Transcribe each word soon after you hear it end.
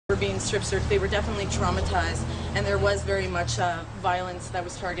were being strip searched, they were definitely traumatized, and there was very much violence that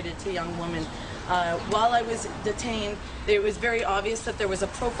was targeted to young women. While I was detained, it was very obvious that there was a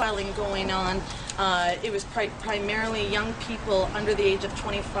profiling going on. It was primarily young people under the age of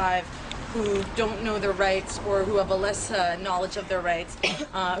 25 who don't know their rights or who have a less knowledge of their rights,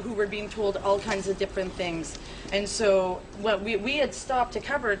 who were being told all kinds of different things. And so we had stopped to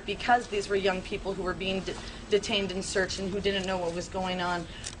cover it because these were young people who were being detained and searched and who didn't know what was going on,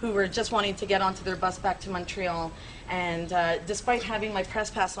 who were just wanting to get onto their bus back to Montreal. And despite having my press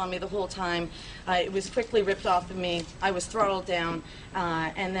pass on me the whole time, it was quickly ripped off of me. I was throttled down,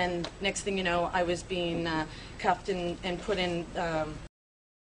 and then next thing you know, I was being cuffed and put in